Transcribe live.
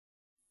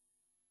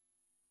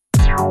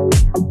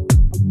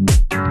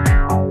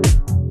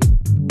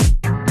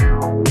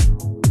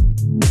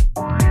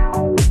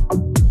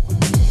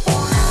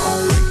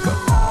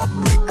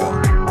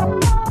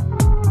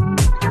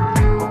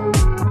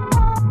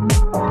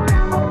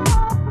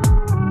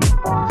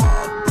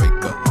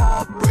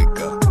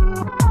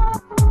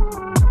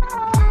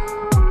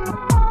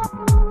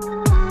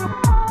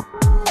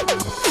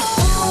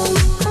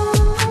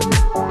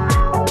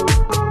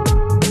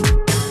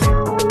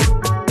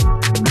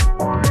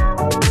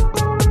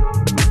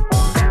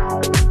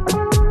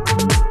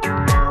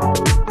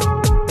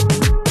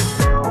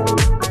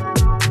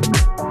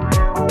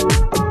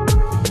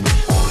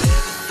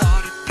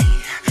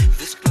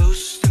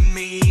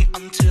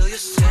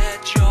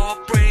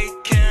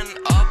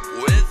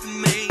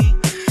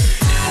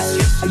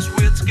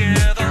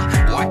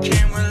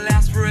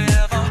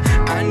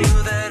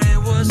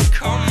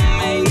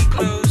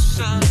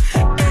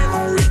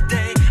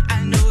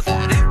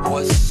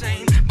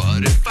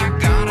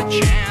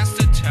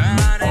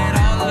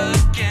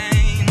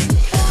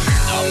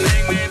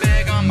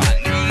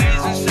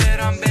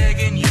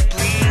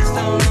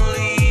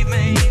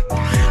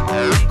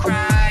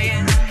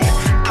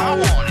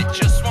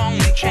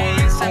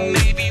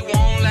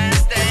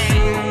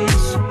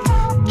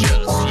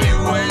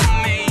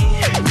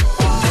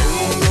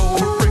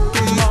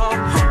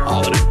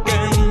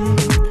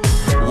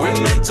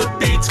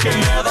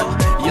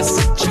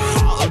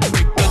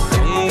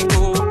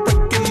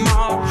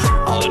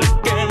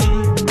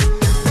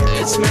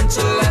meant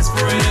to last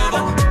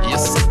forever. You're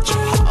such a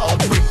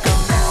heartbreaker.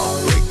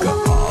 Heartbreaker,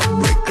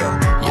 heartbreaker.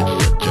 You're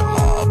such a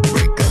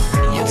heartbreaker.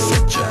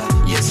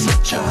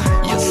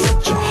 You're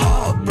such a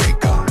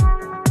heartbreaker.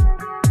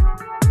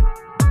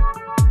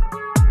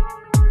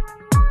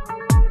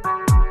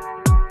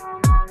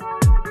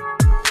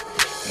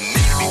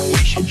 Maybe we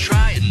should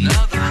try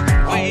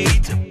another way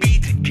to be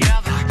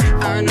together.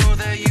 I know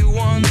that you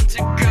want to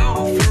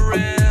go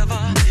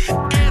forever.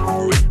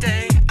 Every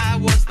day I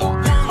was the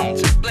one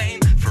to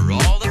blame for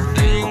all the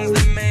things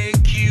that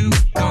make you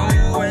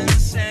go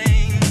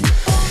insane.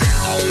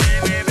 So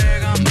maybe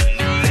beg on my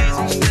knees,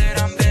 instead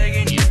I'm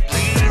begging you,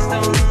 please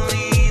don't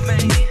leave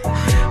me.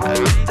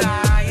 I'm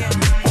dying,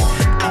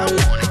 I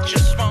wanted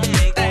just one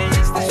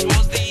dance. This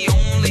was the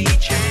only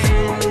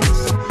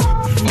chance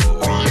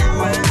for you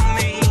and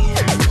me.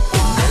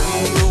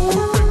 Don't go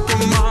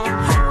breaking my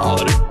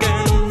heart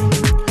again.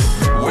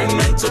 We're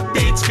meant to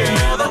be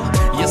together.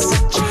 You're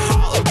such a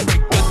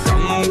heartbreaker.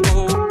 Don't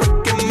go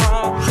breaking my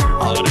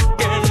heart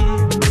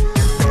again.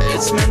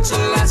 It's meant to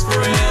last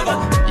forever.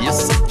 You're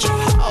such a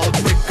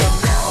heartbreaker.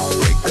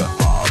 Heartbreaker,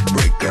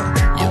 heartbreaker.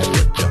 You're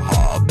such a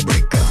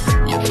heartbreaker.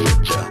 You're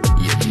such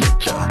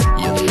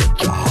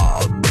a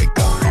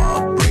heartbreaker.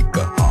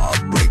 Heartbreaker,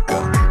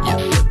 heartbreaker.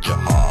 You're such a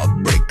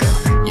heartbreaker.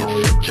 You're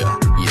such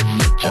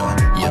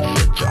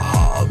a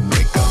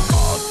heartbreaker.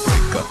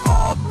 Heartbreaker,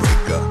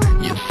 heartbreaker.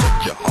 You're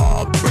such a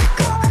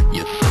heartbreaker.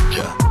 You're such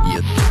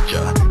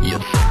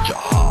a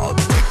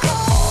heartbreaker.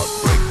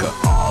 Heartbreaker,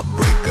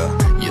 heartbreaker.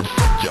 You're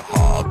such a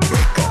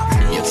heartbreaker.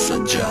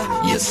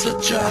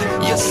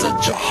 You're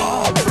such a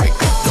heartbreaker.